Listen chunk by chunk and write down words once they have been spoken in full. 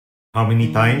How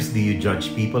many times do you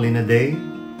judge people in a day?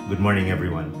 Good morning,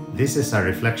 everyone. This is our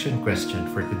reflection question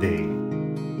for today.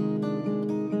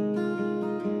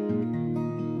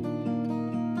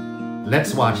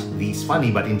 Let's watch these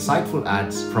funny but insightful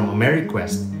ads from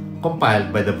AmeriQuest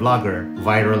compiled by the vlogger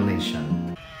Viral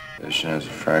Nation. Patient has a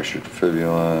fractured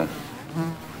fibula,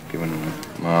 given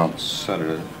mild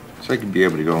sedative, so I could be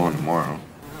able to go home tomorrow.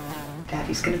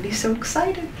 Daddy's gonna be so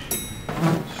excited.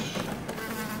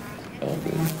 All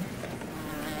good.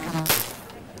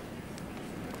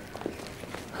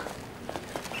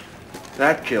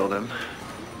 That killed him.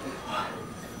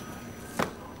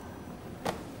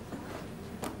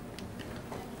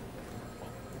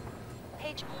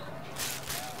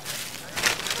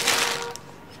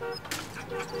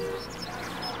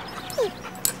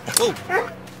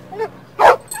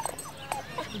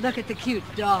 Look at the cute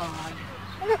dog.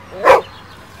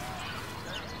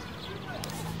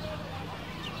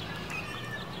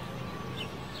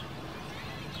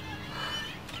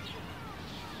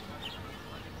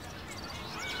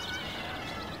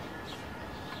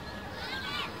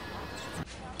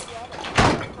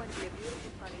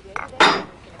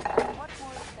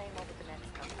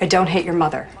 I don't hate your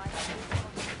mother.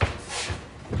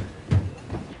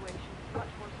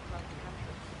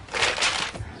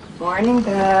 Morning,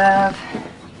 Bev.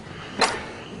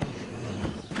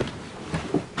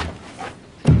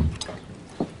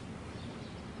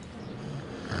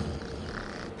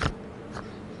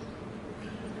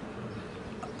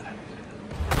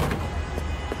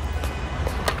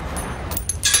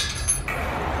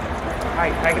 Hi,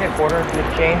 can I get a quarter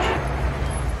with change?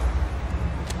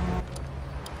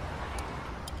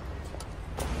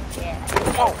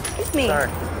 Oh, excuse me. Sorry.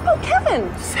 Oh,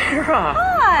 Kevin. Sarah!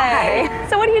 Hi.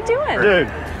 So what are you doing? Dude,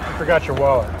 I forgot your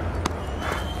wallet.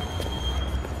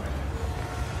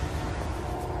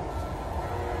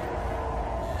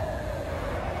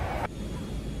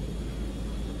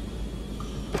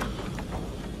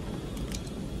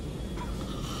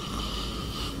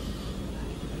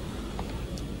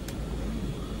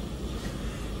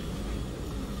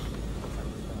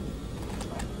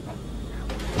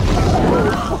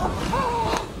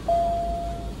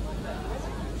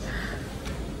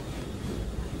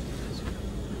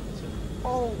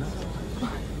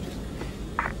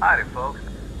 Howdy, folks.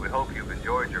 We hope you've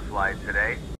enjoyed your flight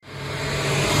today.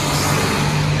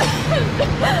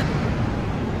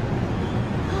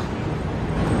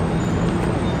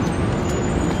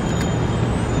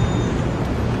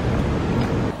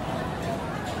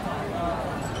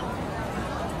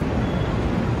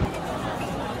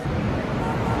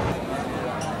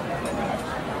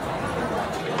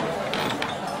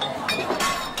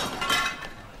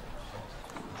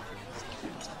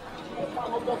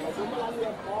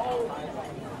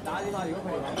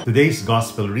 Today's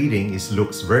gospel reading is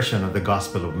Luke's version of the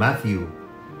Gospel of Matthew.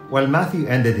 While Matthew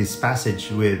ended his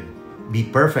passage with, "Be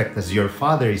perfect as your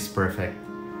Father is perfect,"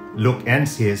 Luke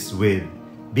ends his with,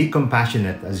 "Be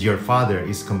compassionate as your Father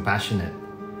is compassionate."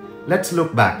 Let's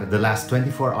look back at the last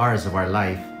 24 hours of our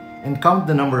life and count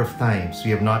the number of times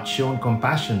we have not shown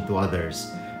compassion to others,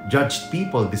 judged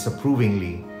people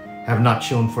disapprovingly, have not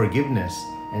shown forgiveness,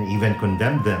 and even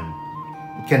condemned them.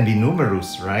 It can be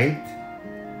numerous, right?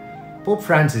 Pope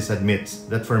Francis admits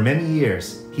that for many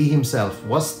years, he himself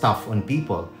was tough on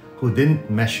people who didn't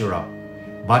measure up.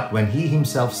 But when he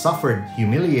himself suffered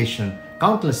humiliation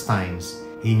countless times,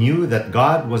 he knew that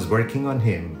God was working on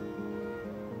him.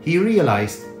 He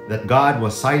realized that God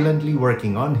was silently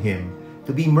working on him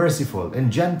to be merciful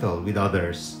and gentle with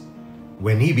others.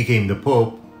 When he became the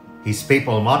Pope, his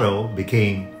papal motto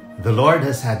became, "The Lord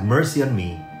has had mercy on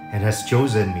me and has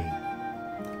chosen me."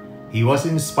 He was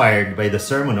inspired by the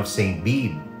sermon of St.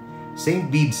 Bede. St.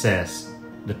 Bede says,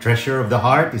 "The treasure of the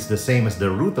heart is the same as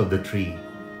the root of the tree."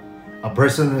 A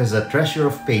person who has a treasure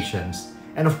of patience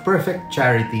and of perfect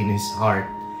charity in his heart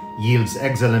yields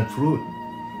excellent fruit.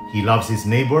 He loves his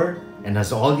neighbor and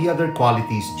has all the other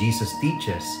qualities Jesus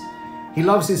teaches. He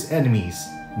loves his enemies,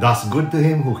 does good to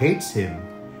him who hates him,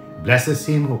 blesses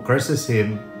him who curses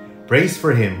him, prays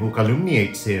for him who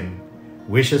calumniates him,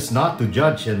 wishes not to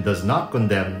judge and does not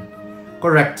condemn,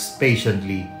 corrects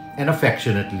patiently and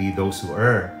affectionately those who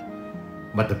err.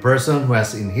 But the person who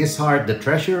has in his heart the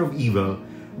treasure of evil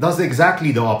does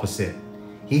exactly the opposite.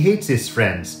 He hates his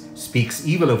friends, speaks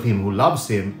evil of him who loves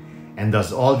him, and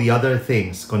does all the other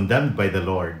things condemned by the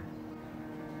Lord.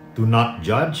 To not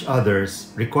judge others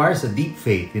requires a deep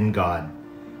faith in God.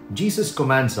 Jesus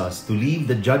commands us to leave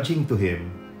the judging to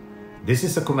Him. This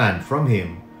is a command from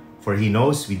Him, for He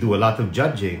knows we do a lot of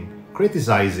judging,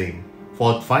 criticizing,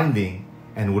 fault-finding,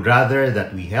 and would rather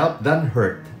that we help than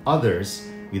hurt others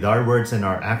with our words and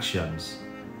our actions.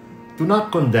 To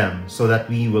not condemn so that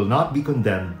we will not be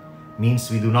condemned means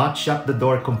we do not shut the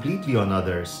door completely on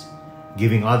others,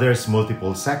 giving others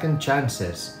multiple second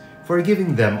chances,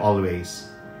 forgiving them always.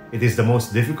 It is the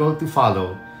most difficult to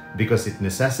follow because it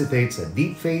necessitates a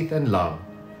deep faith and love,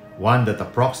 one that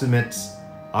approximates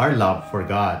our love for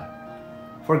God.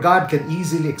 For God can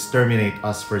easily exterminate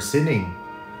us for sinning.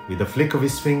 With the flick of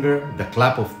his finger, the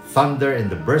clap of thunder, and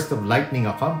the burst of lightning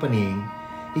accompanying,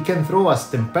 he can throw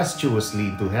us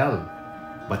tempestuously into hell.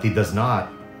 But he does not.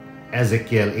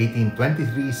 Ezekiel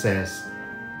 18:23 says,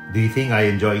 "Do you think I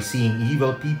enjoy seeing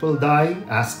evil people die?"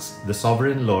 asks the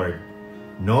sovereign Lord.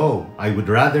 "No, I would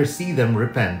rather see them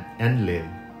repent and live."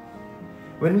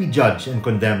 When we judge and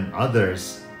condemn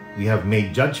others, we have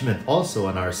made judgment also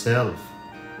on ourselves.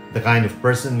 The kind of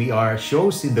person we are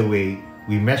shows in the way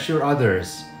we measure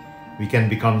others. We can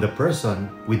become the person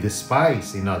we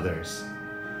despise in others.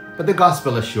 But the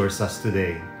gospel assures us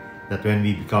today that when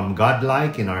we become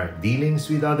godlike in our dealings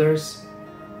with others,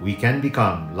 we can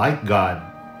become like God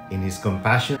in his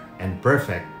compassion and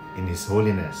perfect in his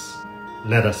holiness.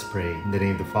 Let us pray. In the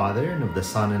name of the Father, and of the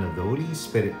Son, and of the Holy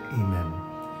Spirit. Amen.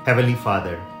 Heavenly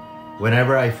Father,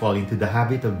 whenever I fall into the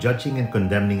habit of judging and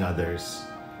condemning others,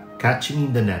 catch me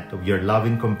in the net of your love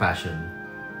and compassion,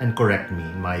 and correct me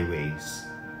in my ways.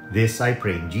 This I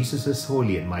pray in Jesus'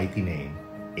 holy and mighty name.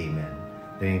 Amen.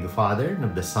 In the name of the Father, and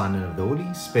of the Son, and of the Holy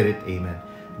Spirit. Amen.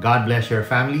 God bless your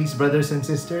families, brothers and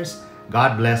sisters.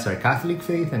 God bless our Catholic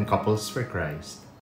faith and couples for Christ.